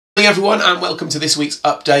everyone, and welcome to this week's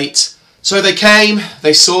update. So they came,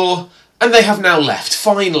 they saw, and they have now left.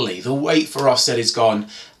 Finally, the wait for Ofsted is gone,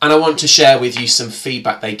 and I want to share with you some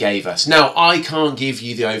feedback they gave us. Now, I can't give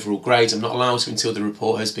you the overall grades. I'm not allowed to until the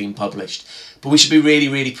report has been published. But we should be really,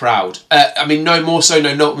 really proud. I mean, no more so,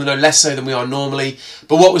 no less so than we are normally.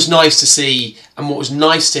 But what was nice to see and what was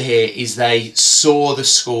nice to hear is they saw the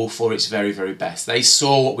school for its very, very best. They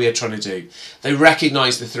saw what we are trying to do. They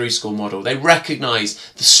recognised the through school model. They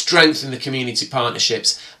recognised the strength in the community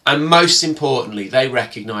partnerships. And most importantly, they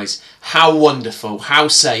recognise how wonderful, how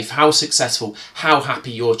safe, how successful, how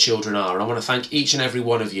happy your children are. And I want to thank each and every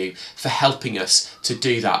one of you for helping us to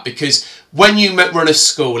do that. Because when you run a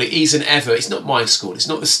school, it isn't ever, it's not my school, it's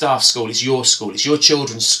not the staff school, it's your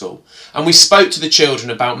children's school. And we spoke to the children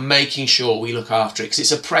about making sure we look after it, because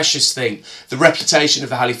it's a precious thing. The reputation of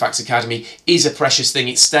the Halifax Academy is a precious thing.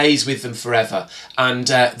 It stays with them forever. And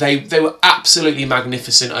they were absolutely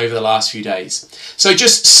magnificent over the last few days. So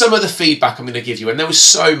just some of the feedback I'm going to give you, and there was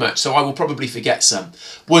so much, so I will probably forget some,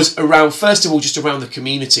 was around, first of all, just around the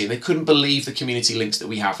community. And they couldn't believe the community links that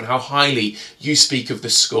we have and how highly you speak of the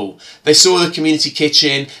school. They saw the community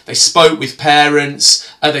kitchen, they spoke with parents,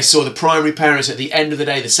 they saw the primary parents at the end of the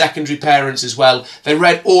day, the secondary parents as well. They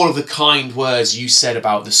read all of the kind words you said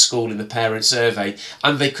about the school in the parent survey,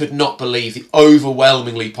 and they could not believe the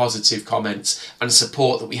overwhelmingly positive comments and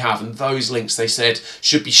support that we have. And those links, they said,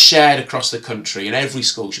 should be shared across the country, and every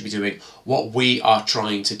school should be doing what we are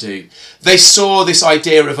trying to do. They saw this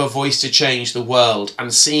idea of a voice to change the world,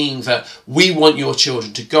 and seeing that we want your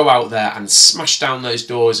children to go out there and smash down those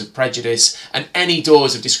doors of prejudice and any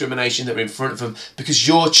doors of discrimination that are in front of them, because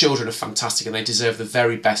your children are fantastic and they deserve the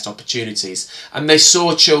very best opportunities. And they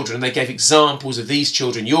saw children, and they gave examples of these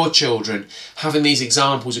children, your children, having these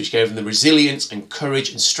examples which gave them the resilience and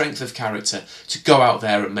courage and strength of character to go out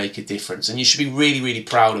there and make a difference. And you should be really, really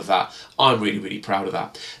proud of that. I'm really, really proud of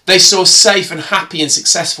that. They saw safe and happy and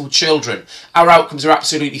successful children. Our outcomes are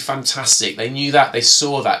absolutely fantastic. They knew that, they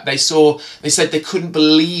saw that. They said they couldn't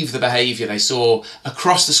believe the behaviour they saw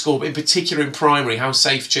across the school, but in particular in primary, how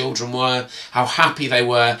safe children were, how happy they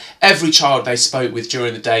were. Every child they spoke with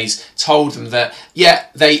during the days told them that, yeah,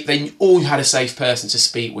 they all had a safe person to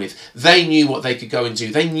speak with. They knew what they could go and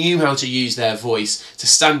do. They knew how to use their voice to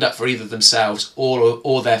stand up for either themselves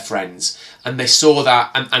or their friends. And they saw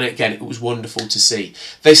that, and again, it was wonderful to see.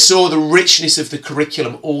 They saw the richness of the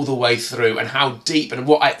curriculum all the way through, and how deep and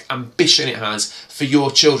what ambition it has for your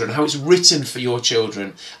children, how it's written for your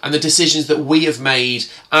children, and the decisions that we have made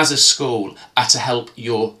as a school are to help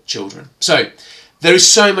your children. So, there is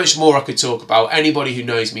so much more I could talk about. Anybody who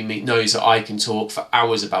knows me knows that I can talk for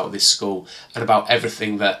hours about this school and about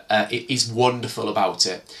everything that is wonderful about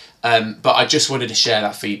it. But I just wanted to share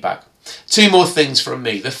that feedback. Two more things from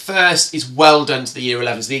me. The first is well done to the Year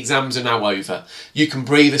 11s. The exams are now over. You can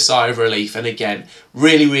breathe a sigh of relief, and again,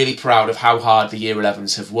 really, really proud of how hard the Year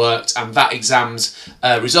 11s have worked. And that exams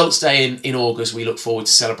results day in August, we look forward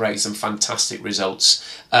to celebrating some fantastic results.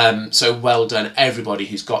 So well done everybody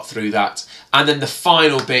who's got through that. And then the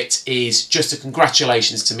final bit is just a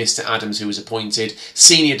congratulations to Mr. Adams, who was appointed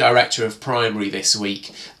Senior Director of Primary this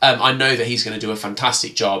week. I know that he's going to do a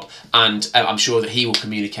fantastic job, and I'm sure that he will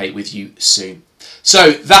communicate with you soon.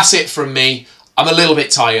 So that's it from me. I'm a little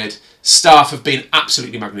bit tired. Staff have been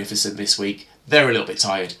absolutely magnificent this week. They're a little bit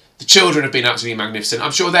tired. The children have been absolutely magnificent.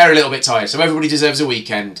 I'm sure they're a little bit tired. So everybody deserves a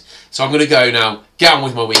weekend. So I'm going to go now, get on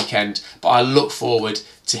with my weekend. But I look forward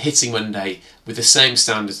to hitting Monday with the same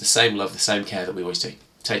standards, the same love, the same care that we always do.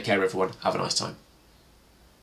 Take care, everyone. Have a nice time.